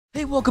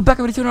Hey, welcome back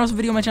to another awesome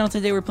video on my channel.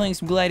 Today we're playing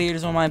some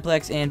Gladiators on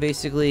Mineplex, and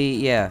basically,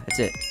 yeah, that's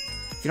it.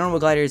 If you don't know what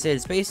Gladiators is,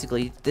 it's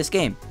basically this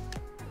game.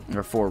 There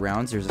are 4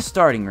 rounds. There's a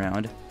starting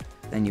round,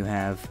 then you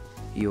have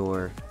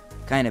your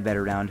kind of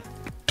better round,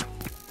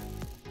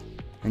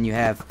 then you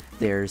have,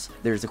 there's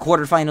the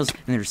quarterfinals, and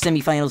there's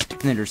semifinals, and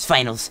then there's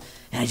finals,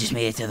 and I just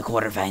made it to the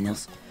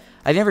quarterfinals.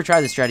 I've never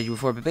tried this strategy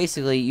before, but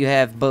basically, you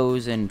have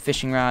bows and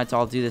fishing rods,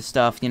 all do this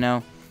stuff, you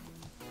know.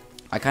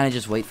 I kind of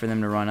just wait for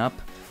them to run up,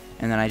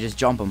 and then I just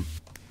jump them.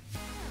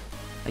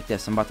 Like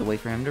this. I'm about to wait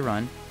for him to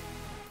run.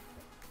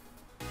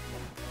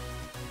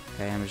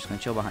 Okay, I'm just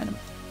gonna chill behind him.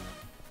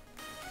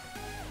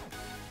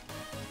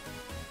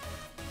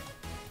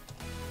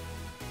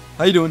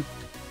 How you doing?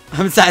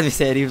 I'm inside his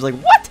head. He was like,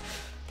 what?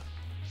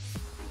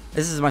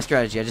 This is my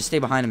strategy. I just stay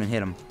behind him and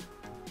hit him.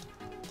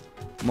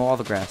 Mow all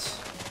the grass.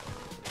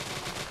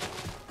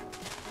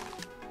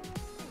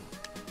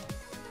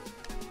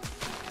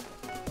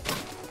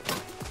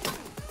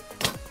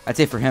 That's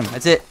it for him.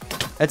 That's it.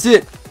 That's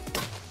it.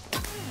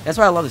 That's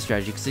why I love this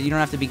strategy, because you don't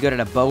have to be good at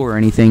a bow or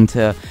anything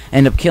to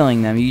end up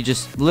killing them. You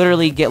just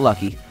literally get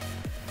lucky.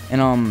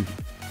 And,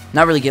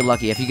 not really get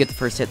lucky. If you get the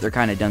first hit, they're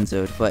kind of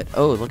donezoed. But,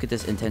 oh, look at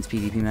this intense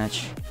PvP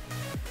match.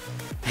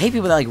 I hate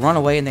people that, like, run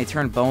away and they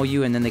turn bow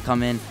you and then they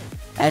come in.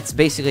 That's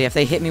basically, if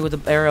they hit me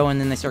with the arrow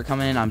and then they start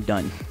coming in, I'm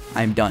done.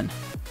 I'm done.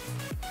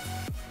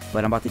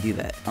 But I'm about to do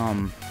that.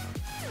 I'm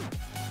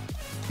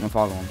gonna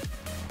follow him.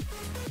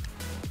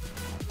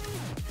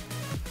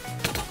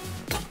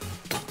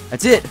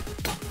 That's it!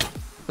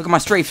 Look at my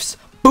strafes.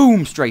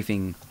 Boom,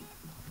 strafing.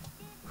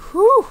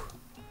 Whew.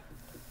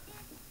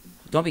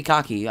 Don't be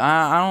cocky.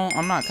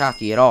 I'm not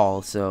cocky at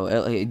all. So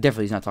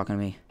definitely he's not talking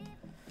to me.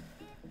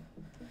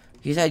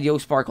 He's had Yo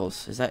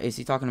Sparkles. Is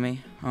he talking to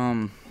me?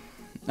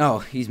 Oh,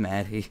 he's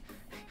mad. He's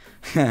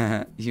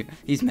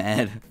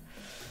mad.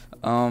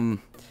 Oh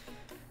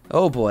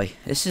boy,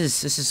 this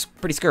is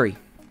pretty scary.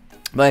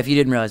 But if you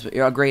didn't realize, but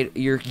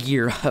your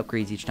gear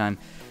upgrades each time.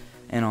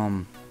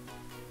 And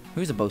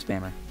who's a bow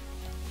spammer?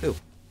 Who?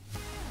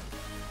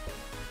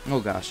 Oh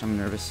gosh, I'm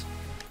nervous.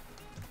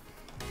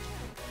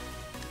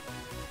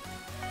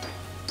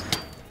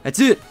 That's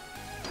it!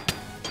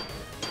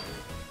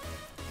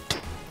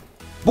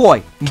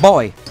 Boy!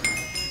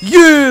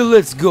 Yeah,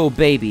 let's go,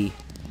 baby!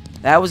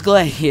 That was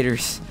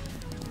Gladiators.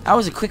 That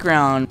was a quick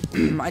round.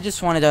 I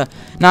just wanted to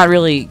not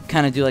really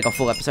kind of do like a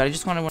full episode. I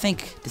just wanted to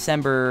think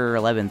December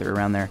 11th or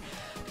around there.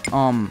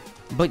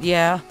 But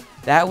yeah,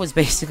 that was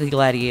basically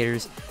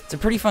Gladiators. It's a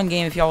pretty fun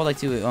game. If y'all would like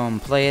to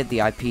play it, the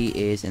IP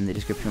is in the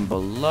description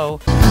below.